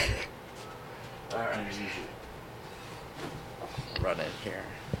Run in here.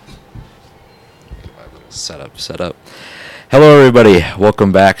 Get my little setup. Hello, everybody.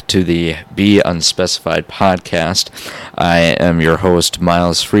 Welcome back to the Be Unspecified podcast. I am your host,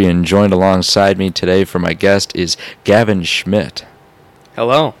 Miles Free, and joined alongside me today for my guest is Gavyn Schmidt.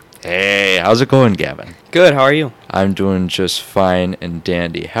 Hello. Hey, how's it going, Gavyn? Good, how are you? I'm doing just fine and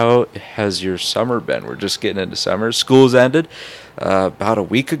dandy. How has your summer been? We're just getting into summer. School's ended about a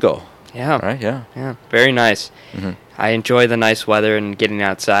week ago. Yeah. Right, yeah. Yeah, very nice. Mm-hmm. I enjoy the nice weather and getting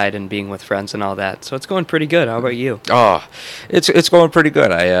outside and being with friends and all that. So it's going pretty good. How about you? Oh, it's going pretty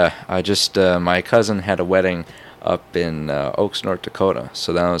good. I just my cousin had a wedding up in Oaks, North Dakota,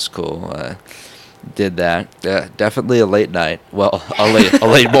 so that was cool. Did that. Definitely a late night. Well, a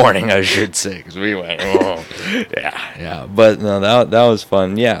late morning, I should say, because we went. Oh, yeah. But no, that was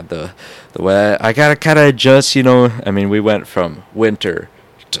fun. Yeah, the way I gotta kind of adjust. I mean, we went from winter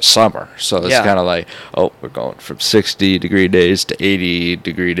to summer, so it's kind of like, oh, we're going from 60-degree days to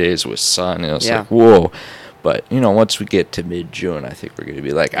 80-degree days with sun. It's like, whoa. But once we get to mid-June, I think we're gonna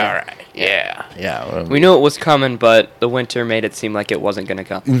be like, all right, yeah. We knew it was coming, but the winter made it seem like it wasn't gonna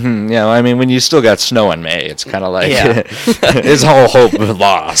come. Mm-hmm, yeah, I mean, when you still got snow in May, it's kind of like it's all hope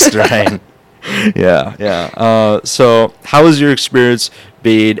lost, right? Yeah. So, how was your experience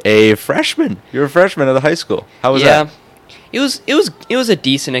being a freshman? You're a freshman at the high school. How was that? It was a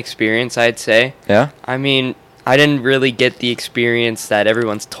decent experience, I'd say. Yeah. I mean, I didn't really get the experience that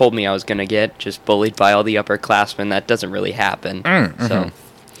everyone's told me I was gonna get. Just bullied by all the upperclassmen. That doesn't really happen. Mm-hmm. So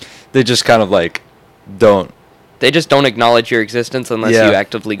they just kind of like don't. They just don't acknowledge your existence unless you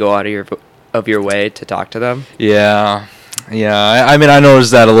actively go out of your way to talk to them. Yeah. I mean, I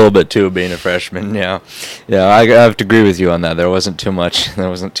noticed that a little bit too, being a freshman. Yeah. I have to agree with you on that. There wasn't too much.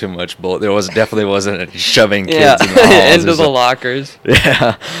 There definitely wasn't any shoving kids in the halls into the lockers.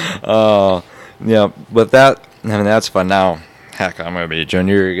 Yeah. Yeah. But that's fun. Now, heck, I'm gonna be a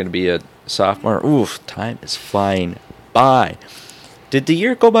junior. You're gonna be a sophomore. Oof, time is flying by. Did the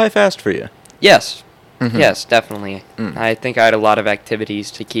year go by fast for you? Yes. Mm-hmm. Yes, definitely. I think I had a lot of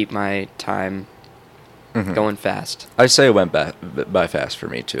activities to keep my time going fast. I say it went by fast for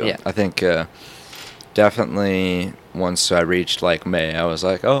me too. Yeah. I think definitely once I reached like May, I was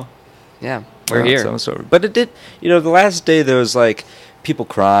like, oh, yeah, we're here. It's over. But it did. The last day there was like people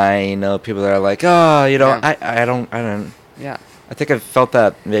crying. People that are like, oh, I don't. Yeah. I think I've felt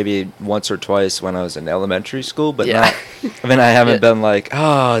that maybe once or twice when I was in elementary school, but not. I mean, I haven't been like,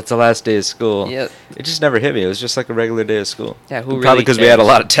 oh, it's the last day of school. Yeah. It just never hit me. It was just like a regular day of school. Yeah. Probably because we had a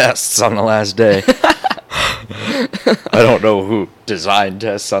lot of tests on the last day. I don't know who designed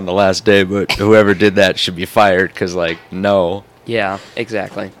tests on the last day, but whoever did that should be fired because, no. Yeah,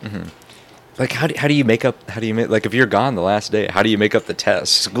 exactly. Mm-hmm. Like, how do you make like, if you're gone the last day, how do you make up the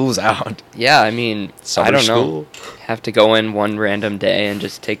test? School's out. Yeah, I mean, I don't know. School? Have to go in one random day and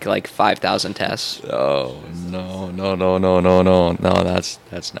just take, 5,000 tests. Oh, no,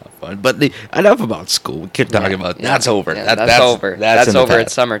 that's not fun. But enough about school. We keep talking about that's over. Yeah, that's over. That's over.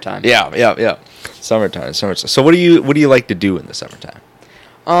 It's summertime. Yeah. Summertime. So what do you like to do in the summertime?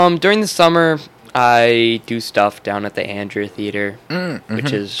 During the summer, I do stuff down at the Andrea Theater,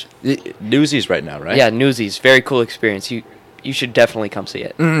 which is Newsies right now, right? Yeah, Newsies. Very cool experience. You should definitely come see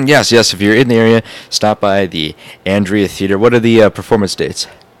it. Yes. If you're in the area, stop by the Andrea Theater. What are the performance dates?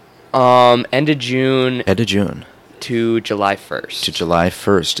 End of June. To July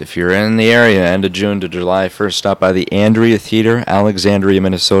 1st. If you're in the area, end of June to July 1st, stop by the Andrea Theater, Alexandria,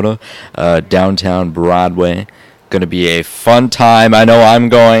 Minnesota, downtown Broadway. Going to be a fun time. I know I'm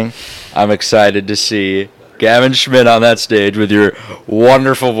going. I'm excited to see Gavyn Schmidt on that stage with your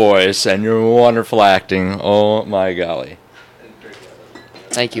wonderful voice and your wonderful acting. Oh, my golly.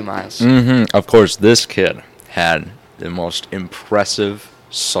 Thank you, Miles. Of course, this kid had the most impressive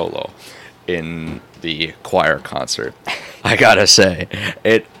solo in the choir concert. I gotta say,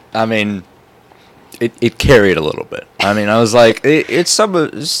 it carried a little bit. I mean, I was like, it's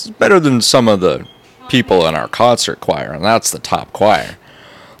better than some of the people in our concert choir, and that's the top choir.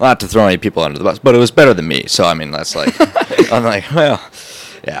 Not to throw any people under the bus, but it was better than me. So I mean, that's like, I'm like, well,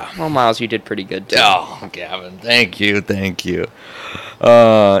 yeah. Well, Miles, you did pretty good too. Oh, Gavyn, thank you.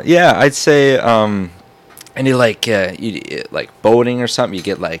 Yeah, I'd say, any you like boating or something? You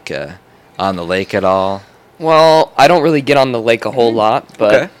get on the lake at all? Well, I don't really get on the lake a whole lot,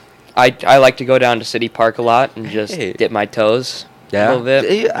 but I like to go down to City Park a lot and just dip my toes a little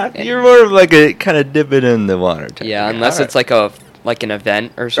bit. You're more of like a kind of dipping in the water type. Yeah, unless it's like an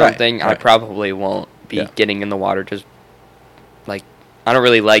event or something, right. I probably won't be getting in the water. Just I don't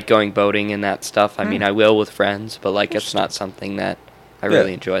really like going boating and that stuff. I mean, I will with friends, but it's not something that I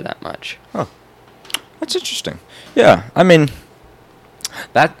really enjoy that much. Huh. That's interesting. Yeah, I mean,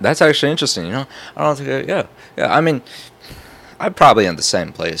 that's actually interesting. You know, I don't think. Yeah. I mean, I'm probably in the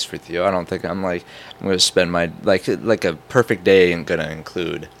same place with you. I don't think I'm going to spend my like a perfect day and going to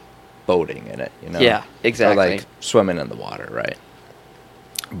include boating in it. You know. Yeah. Exactly. Or like swimming in the water, right?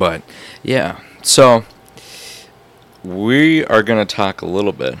 But yeah, so we are going to talk a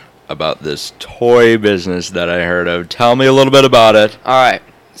little bit about this toy business that I heard of. Tell me a little bit about it. All right.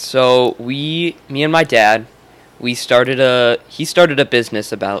 So me and my dad, he started a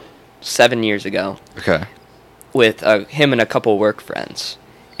business about 7 years ago. Okay. With him and a couple work friends,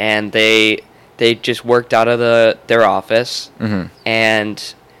 and they just worked out of their office,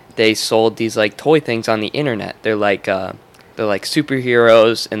 and they sold these like toy things on the internet. They're like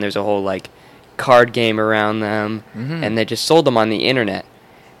superheroes, and there's a whole like card game around them, and they just sold them on the internet.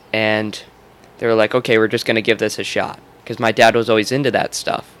 And they were like, okay, we're just gonna give this a shot, because my dad was always into that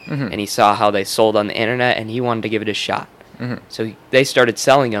stuff, and he saw how they sold on the internet, and he wanted to give it a shot. So they started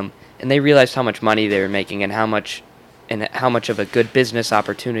selling them, and they realized how much money they were making, and how much of a good business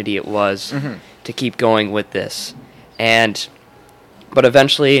opportunity it was to keep going with this. But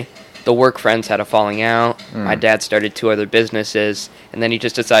eventually, the work friends had a falling out. My dad started 2 other businesses, and then he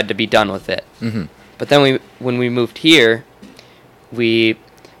just decided to be done with it. But then when we moved here,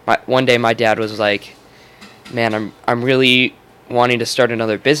 one day my dad was like, "Man, I'm really wanting to start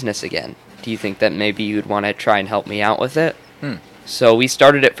another business again. Do you think that maybe you'd want to try and help me out with it?" So we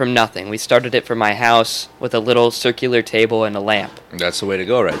started it from nothing. We started it from my house with a little circular table and a lamp. That's the way to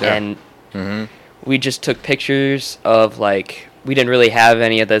go right there. And we just took pictures of, like, we didn't really have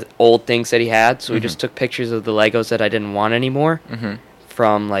any of the old things that he had, so we just took pictures of the Legos that I didn't want anymore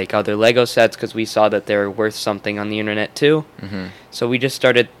from, like, other Lego sets, because we saw that they were worth something on the internet too. So we just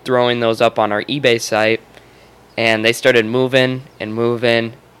started throwing those up on our eBay site, and they started moving,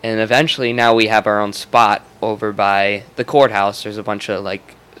 and eventually now we have our own spot over by the courthouse. There's a bunch of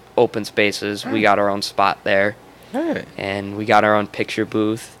like open spaces. We got our own spot there. And we got our own picture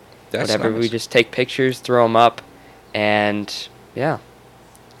booth. That's whatever. Nice. We just take pictures, throw them up, and yeah,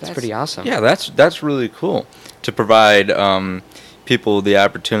 that's pretty awesome. Yeah, that's really cool to provide people the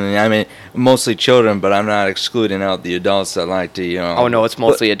opportunity. I mean, mostly children, but I'm not excluding out the adults that like to, you know. Oh no, it's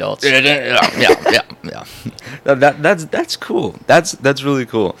mostly adults. Yeah. That's cool. That's really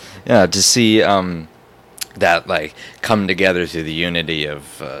cool. Yeah, to see that like come together through the unity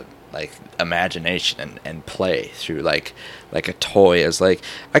of like imagination and play through like a toy. As like,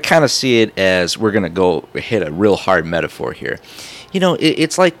 I kind of see it as, we're gonna go hit a real hard metaphor here. You know,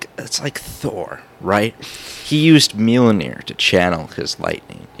 it's like Thor, right? He used Mjolnir to channel his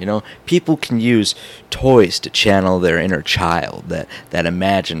lightning. You know, people can use toys to channel their inner child, that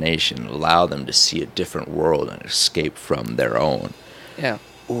imagination, allow them to see a different world and escape from their own. Yeah.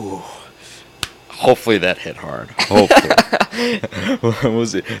 Ooh. Hopefully that hit hard. Hopefully.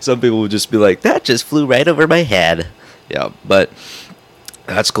 Some people would just be like, that just flew right over my head. Yeah, but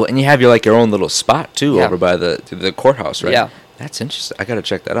that's cool. And you have your own little spot too, over by the courthouse, right? Yeah. That's interesting. I gotta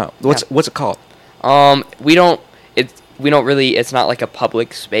check that out. What's it called? We don't really. It's not like a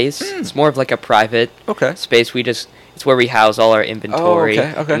public space. It's more of like a private space. It's where we house all our inventory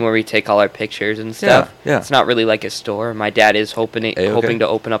and where we take all our pictures and stuff. Yeah. It's not really like a store. My dad is hoping to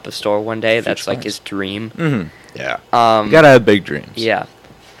open up a store one day. That's like his dream. Yeah. You gotta have big dreams. Yeah.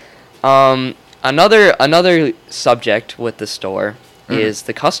 Another subject with the store is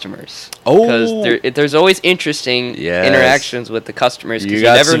the customers. Because there's always interesting interactions with the customers, because you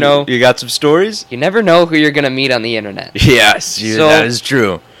never know. You got some stories? You never know who you're going to meet on the internet. Yes, that is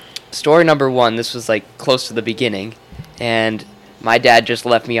true. Story number 1, this was like close to the beginning, and my dad just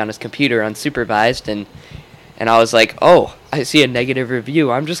left me on his computer unsupervised, and I was like, oh, I see a negative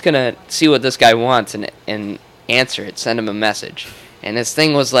review. I'm just going to see what this guy wants and answer it, send him a message. And this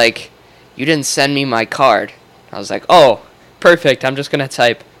thing was like, you didn't send me my card. I was like, oh, perfect. I'm just going to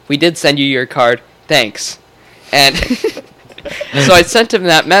type, we did send you your card. Thanks. And so I sent him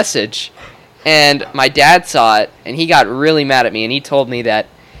that message, and my dad saw it, and he got really mad at me, and he told me that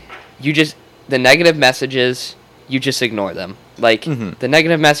the negative messages, you just ignore them. Like, the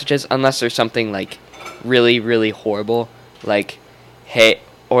negative messages, unless there's something, like, really, really horrible, like, hey,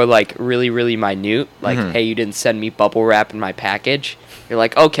 or, like, really, really minute, like, hey, you didn't send me bubble wrap in my package. You're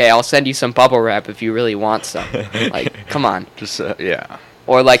like, okay, I'll send you some bubble wrap if you really want some. Like, come on. Just, yeah.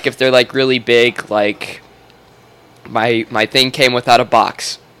 Or, like, if they're, like, really big, like, my thing came without a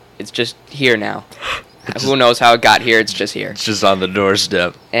box. It's just here now. Who knows how it got here? It's just here. It's just on the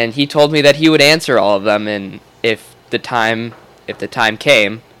doorstep. And he told me that he would answer all of them, and if the time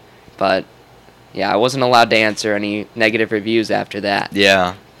came, but yeah, I wasn't allowed to answer any negative reviews after that.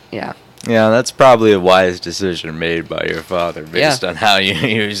 Yeah. Yeah. Yeah, that's probably a wise decision made by your father based on how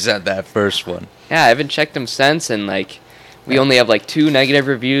you said that first one. Yeah, I haven't checked them since, and like, we only have like 2 negative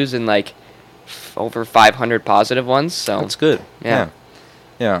reviews and like over 500 positive ones. So that's good. Yeah.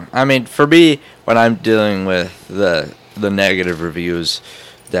 I mean, for me, when I'm dealing with the negative reviews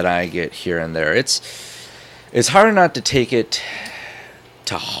that I get here and there, it's hard not to take it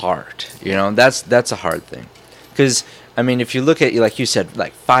to heart. You know, that's a hard thing, because I mean, if you look at, like you said,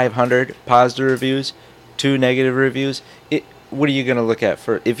 like 500 positive reviews, 2 negative reviews, what are you going to look at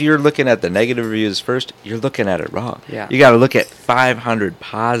first? If you're looking at the negative reviews first, you're looking at it wrong. Yeah. You got to look at 500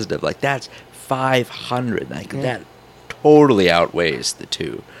 positive. Like, that's 500. Like, that totally outweighs the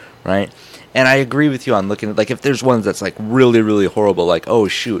 2, right? And I agree with you on looking at, like, if there's ones that's, like, really, really horrible, like, oh,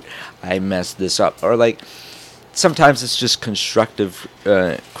 shoot, I messed this up. Or, like, sometimes it's just constructive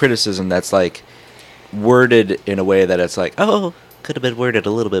criticism that's, like, worded in a way that it's like, oh, could have been worded a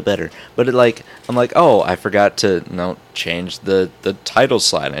little bit better. But I'm like, oh, I forgot to change the title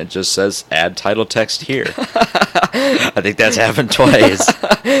slide, and it just says add title text here. I think that's happened twice.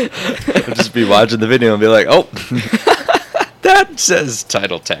 I'll just be watching the video and be like, oh, that says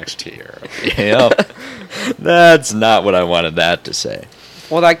title text here. You know, that's not what I wanted that to say.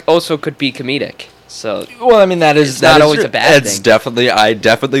 Well, that also could be comedic. So, well, I mean, that's not always a bad thing. I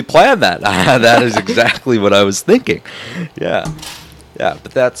definitely planned that. That is exactly what I was thinking. Yeah, but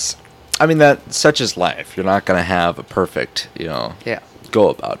that's such is life. You're not going to have a perfect, go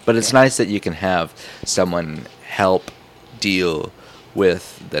about. But it's nice that you can have someone help deal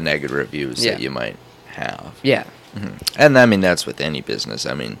with the negative reviews that you might have. Yeah. Mm-hmm. And I mean, that's with any business.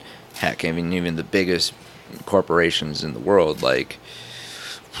 I mean, heck, even the biggest corporations in the world, like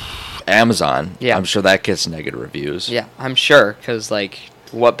Amazon, I'm sure that gets negative reviews. Yeah, I'm sure, because, like,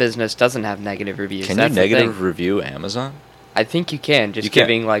 what business doesn't have negative reviews? Can you negative review Amazon? I think you can,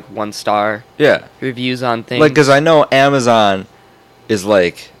 giving, like, 1-star reviews on things. Like, because I know Amazon is,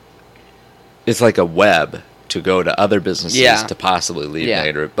 like, it's like a web to go to other businesses to possibly leave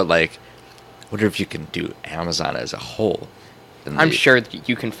negative. But, like, I wonder if you can do Amazon as a whole. I'm sure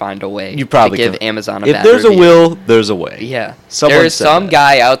you can find a way you probably to give can. Amazon a if bad there's review. A will, there's a way. Yeah. There's some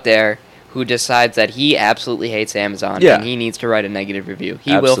guy out there who decides that he absolutely hates Amazon and he needs to write a negative review.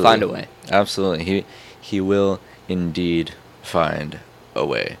 He will find a way. Absolutely. He will indeed find a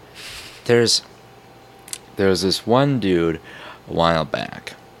way. There was this one dude a while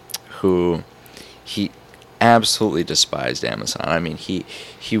back who he absolutely despised Amazon. I mean,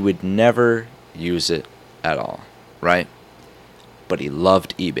 he would never use it at all, right? But he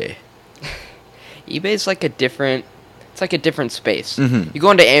loved eBay. eBay's like a different space. Mm-hmm. You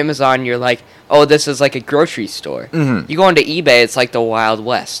go into Amazon, you're like, oh, this is like a grocery store. Mm-hmm. You go into eBay, it's like the Wild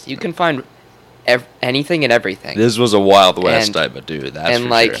West. You can find anything and everything. This was a Wild West type of dude, that's for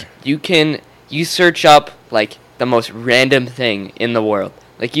like, sure. You search up, like, the most random thing in the world.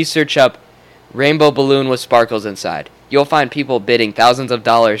 Like, you search up rainbow balloon with sparkles inside. You'll find people bidding thousands of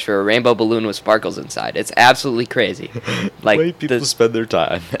dollars for a rainbow balloon with sparkles inside. It's absolutely crazy. Like, the way people spend their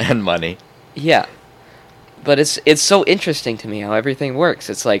time and money. Yeah. But it's so interesting to me how everything works.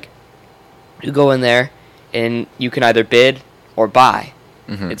 It's like, you go in there, and you can either bid or buy.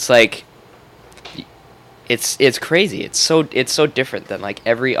 Mm-hmm. It's like, it's crazy. It's so different than, like,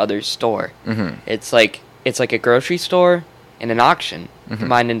 every other store. Mm-hmm. It's like a grocery store and an auction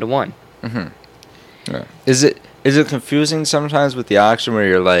combined into one. Mm-hmm. Yeah. Is it confusing sometimes with the auction where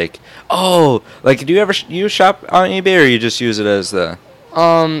you're like, oh, like, do you ever you shop on eBay, or you just use it as the?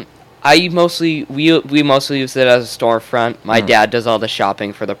 We mostly use it as a storefront. My dad does all the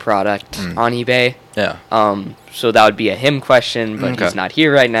shopping for the product on eBay. Yeah. So that would be a him question, but he's not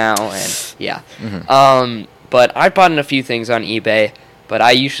here right now, and yeah. Mm-hmm. But I bought in a few things on eBay, but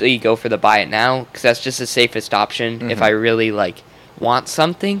I usually go for the buy it now because that's just the safest option if I really, like, want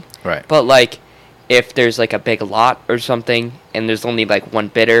something. Right. But, like, if there's, like, a big lot or something and there's only, like, one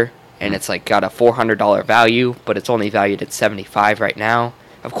bidder and it's, like, got a $400 value, but it's only valued at $75 right now,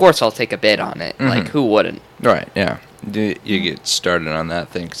 of course I'll take a bid on it. Like, who wouldn't? Right, yeah. You get started on that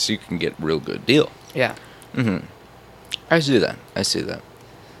thing because you can get a real good deal. Yeah. Mm-hmm. I see that.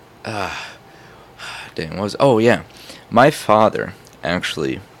 Dang, oh, yeah. My father,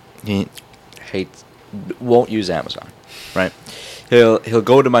 actually, he won't use Amazon, right? He'll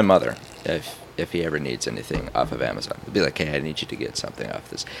go to my mother if he ever needs anything off of Amazon. He'll be like, hey, I need you to get something off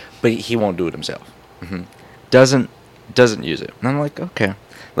this. But he won't do it himself. Mm-hmm. Doesn't use it. And I'm like, okay.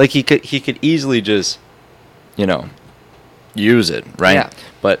 Like, he could easily just, use it, right? Yeah.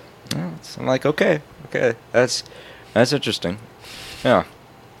 But I'm like, okay, that's interesting. Yeah.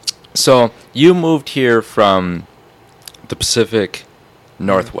 So you moved here from the Pacific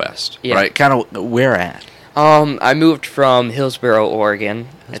Northwest, Yeah. right? Kind of where at? I moved from Hillsboro, Oregon.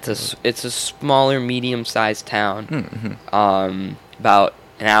 It's a smaller, medium-sized town. Mm-hmm. About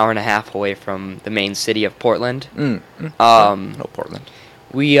an hour and a half away from the main city of Portland. No, Portland.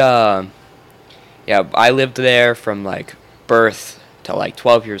 I lived there from like birth to like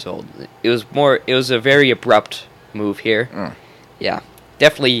 12 years old. It was a very abrupt move here. Yeah,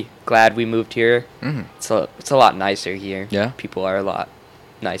 definitely glad we moved here. It's a lot nicer here. Yeah, people are a lot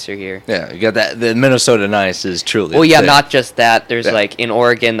nicer here. Yeah, you got that. The Minnesota nice is truly. Well, yeah, not just that. There's like in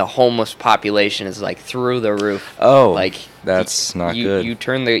Oregon, the homeless population is like through the roof. Oh, like that's not good. You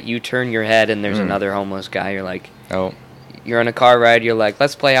turn your head and there's another homeless guy. You're like, oh. You're on a car ride. You're like,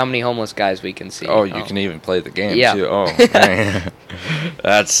 let's play how many homeless guys we can see. Oh, you can even play the game too. Oh,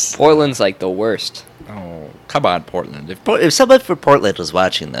 that's Portland's like the worst. Oh, come on, Portland. If someone from Portland was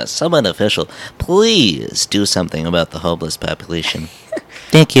watching this, someone official, please do something about the homeless population.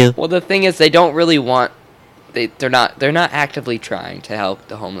 Thank you. Well, the thing is, they don't really want. They're not actively trying to help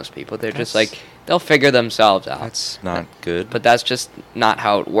the homeless people. They're just like they'll figure themselves out. That's not good. But that's just not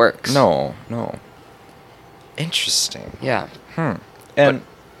how it works. No. Interesting. Yeah. And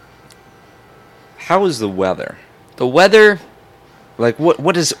how is the weather? The weather. Like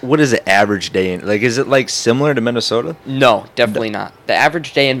what is the average day in, like, is it like similar to Minnesota? No, definitely not. The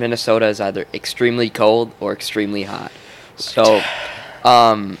average day in Minnesota is either extremely cold or extremely hot. So,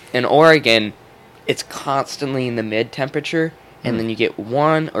 in Oregon, it's constantly in the mid temperature, and then you get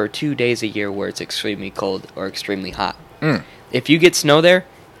 1 or 2 days a year where it's extremely cold or extremely hot. If you get snow there,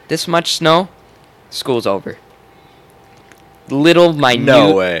 this much snow, school's over. Little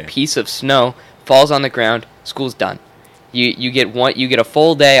minute piece of snow falls on the ground, school's done. You get a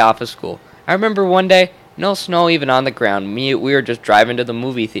full day off of school. I remember one day, no snow even on the ground. We were just driving to the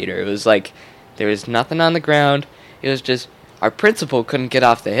movie theater. It was like there was nothing on the ground. It was just our principal couldn't get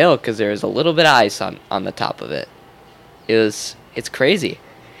off the hill because there was a little bit of ice on the top of it. It's crazy.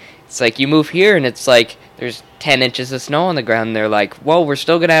 It's like you move here and it's like there's 10 inches of snow on the ground and they're like, well, we're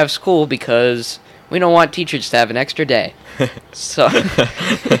still gonna have school because we don't want teachers to have an extra day. So.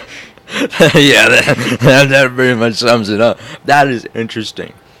 Yeah, that very much sums it up. That is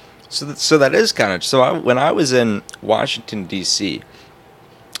interesting. So that is kind of... So when I was in Washington, D.C.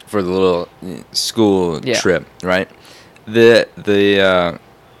 for the little school trip, right? The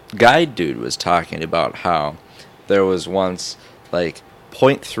guide dude was talking about how there was once, like,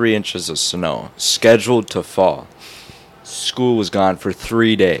 0.3 inches of snow scheduled to fall. School was gone for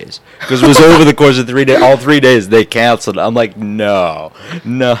 3 days because it was over the course of 3 days. All 3 days they canceled. I'm like, no,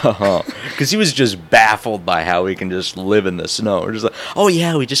 because he was just baffled by how we can just live in the snow. We're just like, oh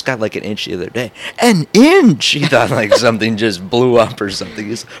yeah, we just got like an inch the other day. An inch? He thought like something just blew up or something.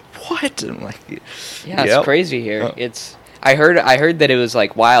 He's like, what? I'm like, yeah, it's crazy here. I heard that it was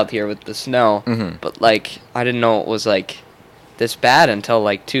like wild here with the snow, but like I didn't know it was like this bad until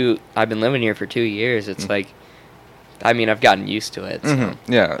like I've been living here for 2 years. It's like. I mean, I've gotten used to it. So.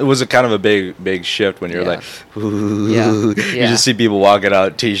 Yeah, it was a kind of a big shift when you're like, ooh. You just see people walking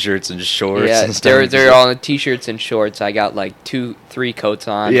out t-shirts and shorts. Yeah, and stuff. they're all in t-shirts and shorts. I got like 3 coats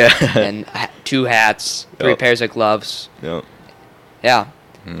on. Yeah, and 2 hats, 3 pairs of gloves. Yep. Yeah.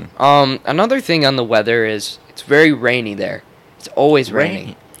 Another thing on the weather is it's very rainy there. It's always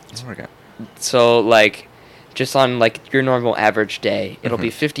raining. So like, just on like your normal average day, it'll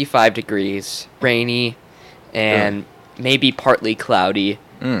be 55 degrees, rainy, and maybe partly cloudy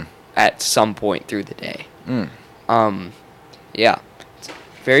at some point through the day. Yeah. It's a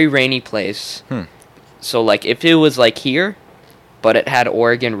very rainy place. So, like, if it was, like, here, but it had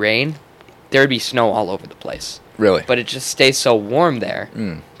Oregon rain, there would be snow all over the place. Really? But it just stays so warm there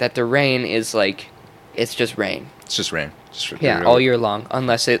that the rain is, like, it's just rain. It's just rain. Yeah, all year long,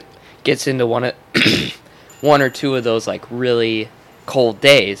 unless it gets into one or two of those, like, really cold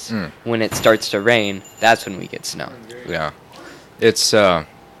days when it starts to rain. That's when we get snow. Yeah, it's I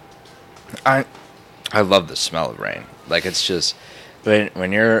love the smell of rain. Like, it's just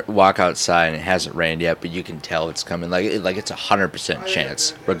when you walk outside and it hasn't rained yet, but you can tell it's coming. Like it's 100%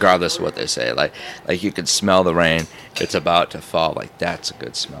 chance, regardless of what they say. Like you can smell the rain. It's about to fall. Like, that's a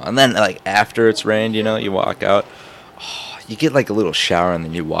good smell. And then like after it's rained, you know, you walk out, you get like a little shower, and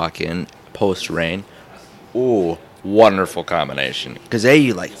then you walk in post rain. Ooh. Wonderful combination, because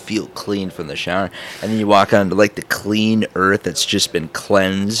you like feel clean from the shower, and then you walk onto like the clean earth that's just been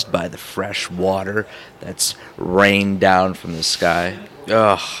cleansed by the fresh water that's rained down from the sky.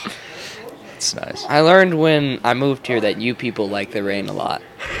 Ugh, it's nice. I learned when I moved here that you people like the rain a lot.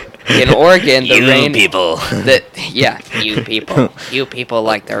 In Oregon, the rain people. You people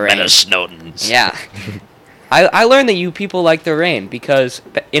like the rain. Minnesotans. Yeah. I learned that you people like the rain because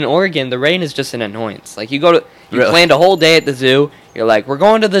in Oregon, the rain is just an annoyance. Like, you planned a whole day at the zoo. You're like, we're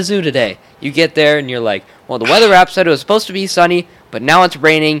going to the zoo today. You get there, and you're like, well, the weather app said it was supposed to be sunny, but now it's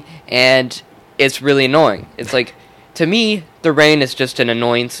raining, and it's really annoying. It's like, to me, the rain is just an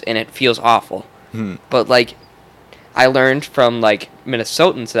annoyance, and it feels awful. But, like, I learned from, like,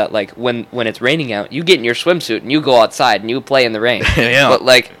 Minnesotans that, like, when it's raining out, you get in your swimsuit, and you go outside, and you play in the rain. Yeah. But,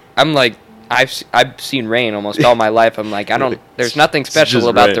 like, I'm like, I've seen rain almost all my life. I'm like, there's nothing special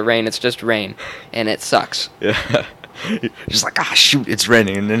about the rain. It's just rain, and it sucks. Yeah. Just like, shoot, it's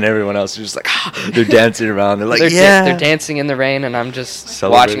raining, and then everyone else is just like, they're dancing around. They're like, they're dancing in the rain, and I'm just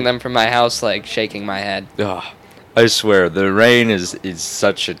watching them from my house, like, shaking my head. Oh, I swear, the rain is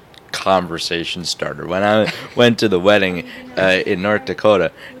such a conversation starter. When I went to the wedding in North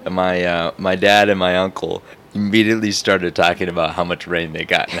Dakota, my dad and my uncle immediately started talking about how much rain they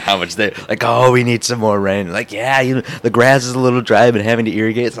got and how much they like. Oh, we need some more rain. Like, the grass is a little dry, but having to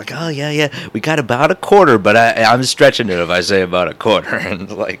irrigate. It's like, oh yeah, we got about a quarter, but I'm stretching it if I say about a quarter.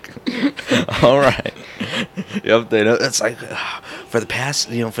 And like, all right, yep. They know. It's like for the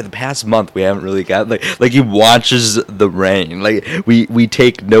past month we haven't really got like he watches the rain. Like we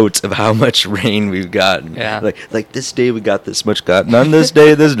take notes of how much rain we've gotten. Yeah. Like this day we got this much gotten on this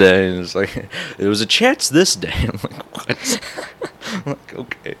day. And it's like there was a chance this day. I'm like, what? I'm like,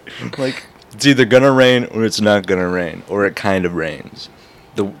 okay. Like, it's either gonna rain or it's not gonna rain, or it kind of rains.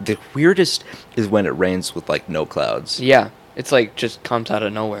 The weirdest is when it rains with like no clouds. Yeah, it's like just comes out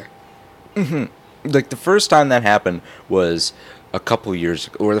of nowhere. Like the first time that happened was a couple years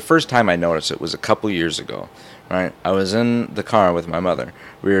ago, or the first time I noticed it was a couple years ago. Right, I was in the car with my mother.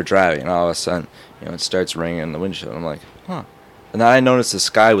 We were driving, and all of a sudden, it starts raining in the windshield. I'm like, huh. And then I noticed the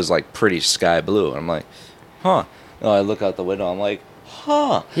sky was like pretty sky blue. And I'm like, huh. Oh, I look out the window. I'm like,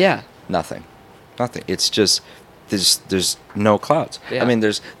 huh. Yeah. Nothing. It's just there's no clouds. Yeah. I mean,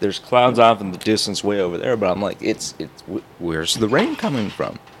 there's clouds off in the distance way over there, but I'm like, it's where's the rain coming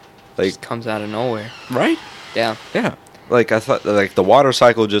from? Like, it just comes out of nowhere. Right? Yeah. Yeah. Like, I thought, like, the water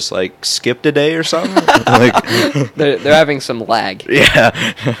cycle just, like, skipped a day or something. Like, they're having some lag. Yeah.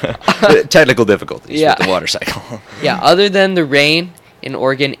 Technical difficulties with the water cycle. Yeah, other than the rain in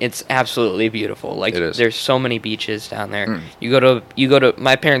Oregon, it's absolutely beautiful. Like, it is. There's so many beaches down there. You go to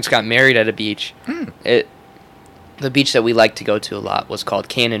my parents got married at a beach. The beach that we liked to go to a lot was called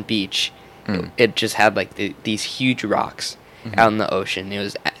Cannon Beach. It just had, like, these huge rocks out in the ocean.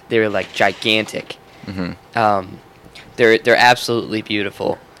 They were, like, gigantic. They're absolutely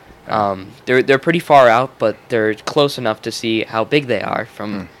beautiful. They're pretty far out, but they're close enough to see how big they are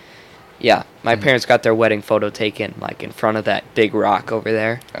from. Yeah, my parents got their wedding photo taken like in front of that big rock over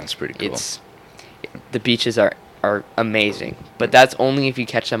there. That's pretty cool. The beaches are amazing, but that's only if you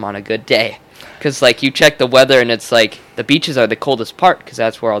catch them on a good day. Because, like, you check the weather, and it's like the beaches are the coldest part because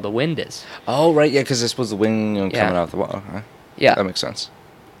that's where all the wind is. Oh, right, yeah, because I suppose the wind coming out the water. Huh? Yeah. That makes sense.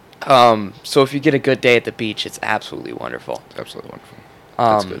 So if you get a good day at the beach, it's absolutely wonderful. Absolutely wonderful.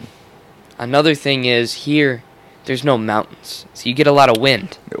 That's good. Another thing is here, there's no mountains, so you get a lot of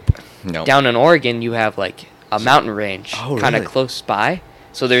wind. Nope. Down in Oregon, you have like a mountain range kind of close by,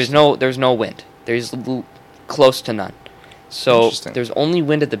 so there's no wind. There's close to none. So there's only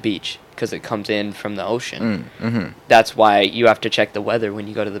wind at the beach because it comes in from the ocean. That's why you have to check the weather when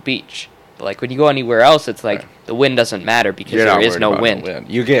you go to the beach. But like when you go anywhere else, it's like the wind doesn't matter because there is no wind.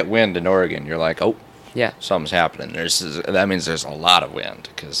 You get wind in Oregon, you're like, oh, yeah, something's happening. That means there's a lot of wind.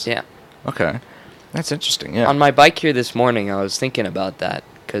 Okay, that's interesting. Yeah. On my bike here this morning, I was thinking about that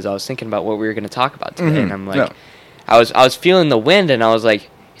because I was thinking about what we were going to talk about today, and I'm like, I was feeling the wind, and I was like,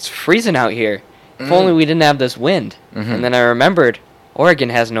 it's freezing out here. If only we didn't have this wind. And then I remembered Oregon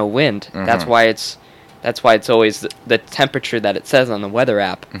has no wind. That's why it's always the temperature that it says on the weather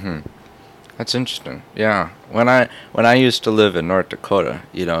app. That's interesting. Yeah. When I used to live in North Dakota,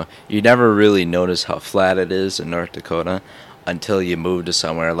 you never really notice how flat it is in North Dakota until you move to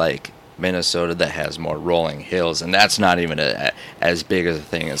somewhere like Minnesota that has more rolling hills, and that's not even as big as a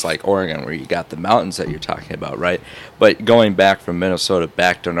thing as like Oregon, where you got the mountains that you're talking about, right? But going back from Minnesota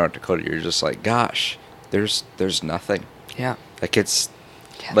back to North Dakota, you're just like, gosh, there's nothing. Yeah. Like it's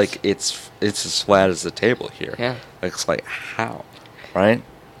as flat as the table here. Yeah. It's like, how, right?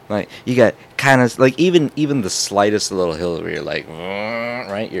 Like you got kind of like even the slightest little hill where you're like,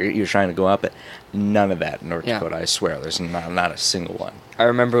 right, you're trying to go up it. None of that in North Dakota. I swear, there's not a single one. I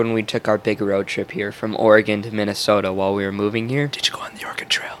remember when we took our big road trip here from Oregon to Minnesota while we were moving here. Did you go on the Oregon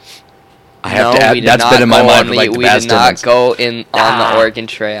Trail? I have to add, that's been in my mind for like the past 10 months. We did not go on the Oregon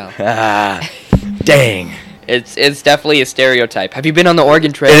Trail. Dang. It's definitely a stereotype. Have you been on the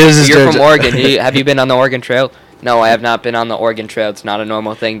Oregon Trail? You're from Oregon. Have you been on the Oregon Trail? No, I have not been on the Oregon Trail. It's not a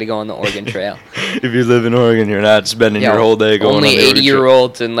normal thing to go on the Oregon Trail. If you live in Oregon, you're not spending your whole day going on the Oregon Trail. Only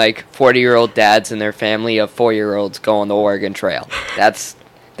 80-year-olds and like 40-year-old dads and their family of 4-year-olds go on the Oregon Trail. That's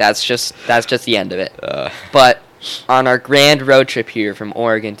just the end of it. But on our grand road trip here from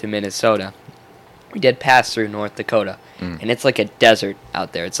Oregon to Minnesota, we did pass through North Dakota, and it's like a desert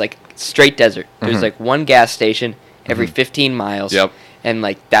out there. It's like straight desert. There's like one gas station every 15 miles. Yep. And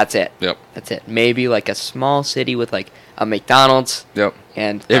like that's it. Yep. That's it. Maybe like a small city with like a McDonald's. Yep.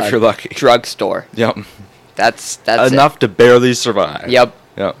 And if you're lucky, drugstore. Yep. That's enough to barely survive. Yep.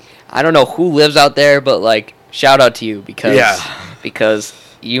 Yep. I don't know who lives out there, but like shout out to you because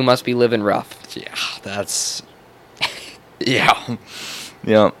you must be living rough. Yeah. That's. Yeah.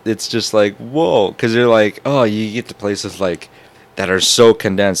 Yeah. It's just like whoa, because you're like, oh, you get to places like that are so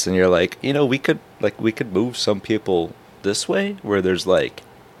condensed, and you're like, we could move some people this way where there's like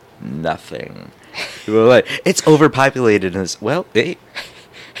nothing. We're like, it's overpopulated and hey,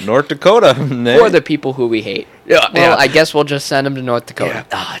 North Dakota. Or the people who we hate. Yeah. I guess we'll just send them to North Dakota.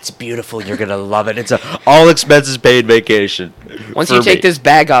 Yeah. Oh, it's beautiful. You're gonna love it. It's a all expenses paid vacation. Once you take this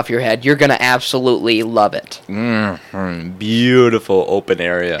bag off your head, you're gonna absolutely love it. Beautiful open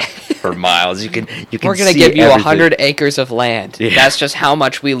area for miles. You can. We're gonna give you 100 acres of land. Yeah. That's just how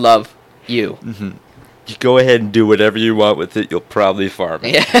much we love you. Mm-hmm. You go ahead and do whatever you want with it. You'll probably farm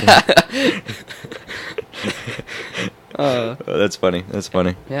it. Yeah. Oh, that's funny. That's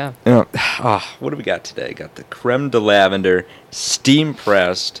funny. Yeah. What do we got today? Got the creme de lavender, steam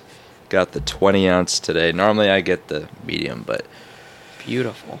pressed. Got the 20 ounce today. Normally I get the medium, but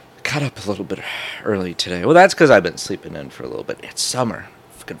beautiful. Got up a little bit early today. Well, that's because I've been sleeping in for a little bit. It's summer.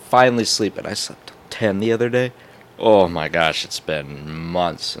 I can finally sleep in. I slept till 10 the other day. Oh my gosh, it's been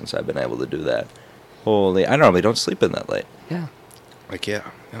months since I've been able to do that. Holy, I normally don't sleep in that late. Yeah.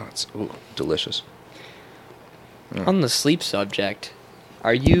 It's delicious. Yeah. On the sleep subject,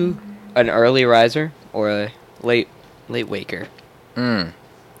 are you an early riser or a late waker? I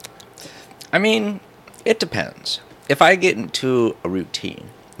mean, it depends. If I get into a routine,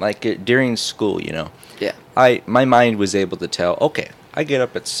 like during school, Yeah. My mind was able to tell, okay, I get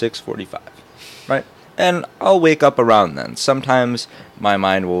up at 6:45, right? And I'll wake up around then. Sometimes my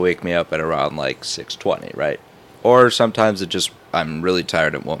mind will wake me up at around like 6:20, right? Or sometimes I'm really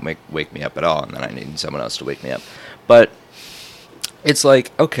tired and won't wake me up at all, and then I need someone else to wake me up. But it's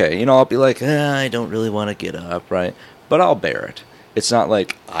like, okay, I'll be like, I don't really want to get up, right? But I'll bear it. It's not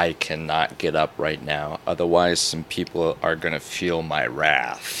like I cannot get up right now, otherwise some people are going to feel my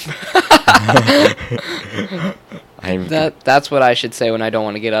wrath. That's what I should say when I don't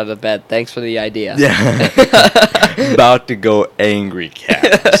want to get out of bed. Thanks for the idea. Yeah. About to go angry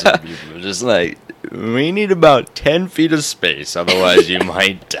cat. Some people are just like, we need about 10 feet of space, otherwise you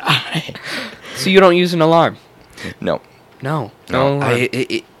might die. So you don't use an alarm? No. No.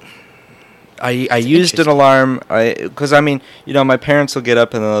 I used an alarm, because, my parents will get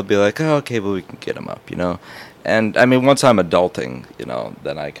up and they'll be like, oh, okay, well, we can get them up, And, once I'm adulting,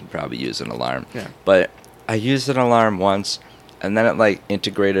 then I can probably use an alarm. Yeah. But I used an alarm once, and then it,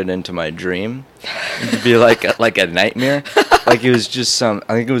 integrated into my dream to be like a nightmare. Like, it was just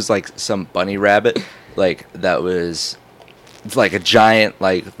some bunny rabbit, that was, like, a giant,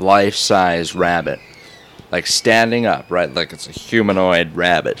 life-size rabbit. Standing up, right? Like, it's a humanoid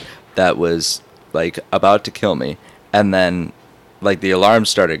rabbit that was, about to kill me. And then, the alarm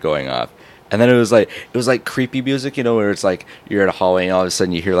started going off. And then it was like creepy music, where it's like you're in a hallway and all of a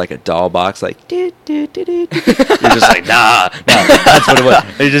sudden you hear, a doll box, do, do, do, do, do. You're just like, nah, that's what it was.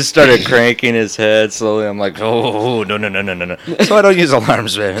 He just started cranking his head slowly. I'm like, oh, no. So I don't use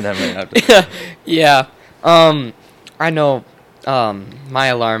alarms, man. Yeah. I know my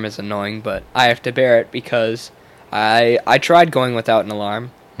alarm is annoying, but I have to bear it because I tried going without an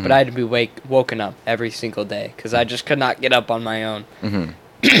alarm, but I had to be woken up every single day because I just could not get up on my own.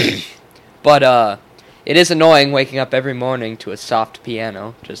 Mm-hmm. But it is annoying waking up every morning to a soft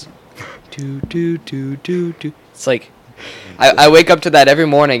piano, just do do do do do. It's like I wake up to that every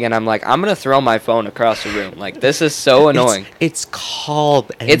morning and I'm like, I'm gonna throw my phone across the room. Like, this is so annoying. It's calm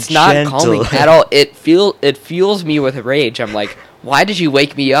and it's gentle. Not calming at all. It fuels me with rage. I'm like, why did you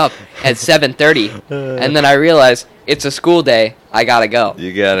wake me up at 7:30? And then I realize it's a school day. I gotta go.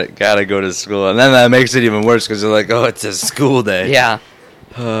 You gotta go to school, and then that makes it even worse because you're like, oh, it's a school day. Yeah.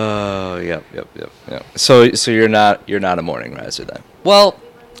 Oh, yep. So you're not a morning riser then? Well,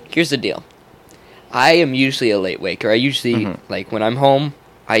 here's the deal. I am usually a late waker. I usually, when I'm home,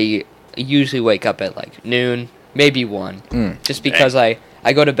 I usually wake up at, noon, maybe 1. Just because I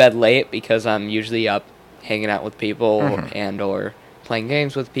go to bed late because I'm usually up hanging out with people and or playing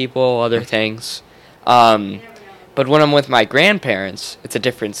games with people, other things. But when I'm with my grandparents, it's a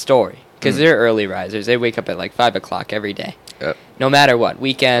different story because they're early risers. They wake up at like 5 o'clock every day, no matter what,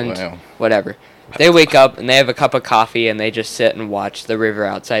 weekend, whatever. They wake up and they have a cup of coffee and they just sit and watch the river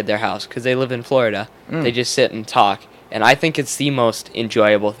outside their house because they live in Florida. They just sit and talk, and I think it's the most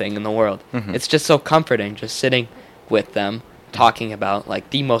enjoyable thing in the world. It's just so comforting just sitting with them, talking about like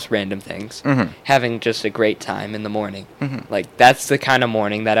the most random things, having just a great time in the morning. Like that's the kind of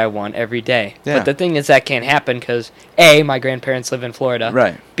morning that I want every day. But the thing is that can't happen because A, my grandparents live in Florida.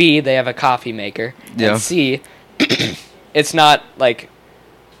 Right. B, they have a coffee maker. And C, it's not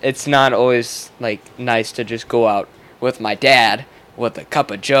always like nice to just go out with my dad with a cup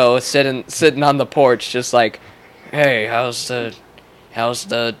of joe sitting on the porch just like, hey, how's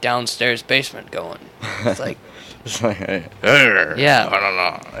the downstairs basement going? It's like it's like, hey, yeah. I don't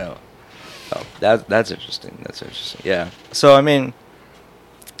know. Yeah. Oh, that's interesting. That's interesting. Yeah. So, I mean,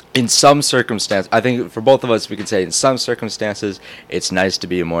 in some circumstances, I think for both of us, we can say in some circumstances, it's nice to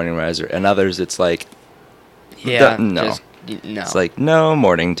be a morning riser. In others, it's like, no. No. It's like, no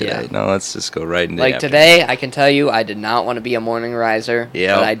morning today. Yeah. No, let's just go right into like today, I can tell you I did not want to be a morning riser.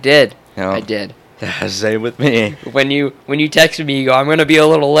 Yeah. But I did. Yep. I did. Same with me. When you texted me, you go, I'm going to be a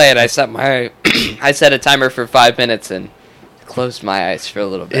little late. I set a timer for 5 minutes and closed my eyes for a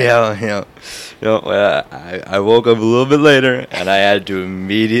little bit. Yeah. I woke up a little bit later, and I had to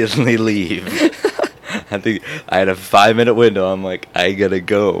immediately leave. I think I had a 5-minute window. I'm like, I gotta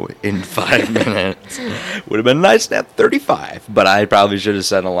go in 5 minutes. Would have been nice to have 35, but I probably should have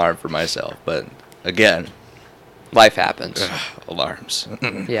set an alarm for myself. But again, life happens. Alarms.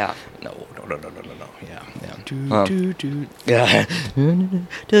 Yeah. No. Yeah.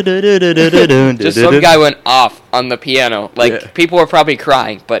 Just some guy went off on the piano. Like, people were probably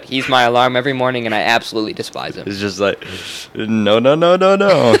crying, but he's my alarm every morning, and I absolutely despise him. It's just like, no.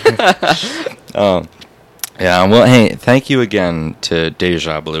 Yeah, well, hey, thank you again to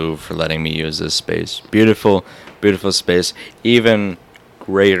Deja Blue for letting me use this space. Beautiful, beautiful space. Even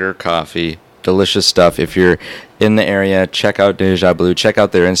greater coffee. Delicious stuff. If you're in the area, check out Deja Blue. Check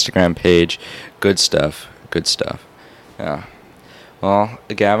out their Instagram page. Good stuff. Yeah. Well,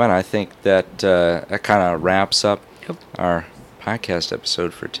 Gavin, I think that kind of wraps up our podcast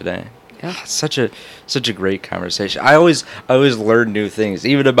episode for today. Yeah. Such a great conversation. I always learn new things,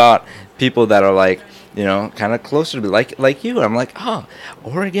 even about people that are like, you know, kind of closer to me, like you. I'm like, oh,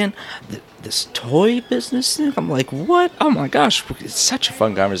 Oregon, this toy business thing. I'm like, what? Oh my gosh, it's such a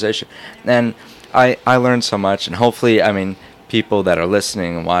fun conversation. And I learned so much, and hopefully, I mean, people that are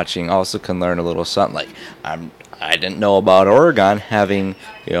listening and watching also can learn a little something. Like, I didn't know about Oregon having,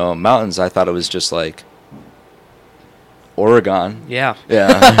 you know, mountains. I thought it was just like Oregon. Yeah.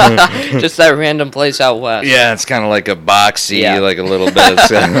 Just that random place out west. Yeah, it's kind of like a boxy, like a little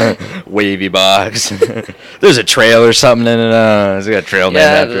bit wavy box. There's a trail or something in it. It's got a trail named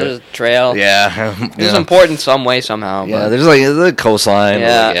after it. Yeah, there's a trail. Yeah. It's important some way, somehow. Yeah, there's like a coastline.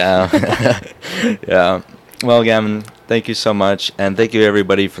 Yeah. Yeah. Well, Gavin, thank you so much. And thank you,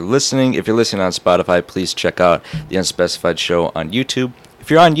 everybody, for listening. If you're listening on Spotify, please check out the Unspecified Show on YouTube.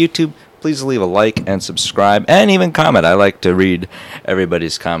 If you're on YouTube, please leave a like and subscribe and even comment. I like to read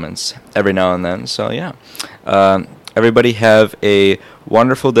everybody's comments every now and then. So, yeah. Everybody have a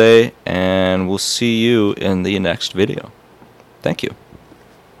wonderful day, and we'll see you in the next video. Thank you.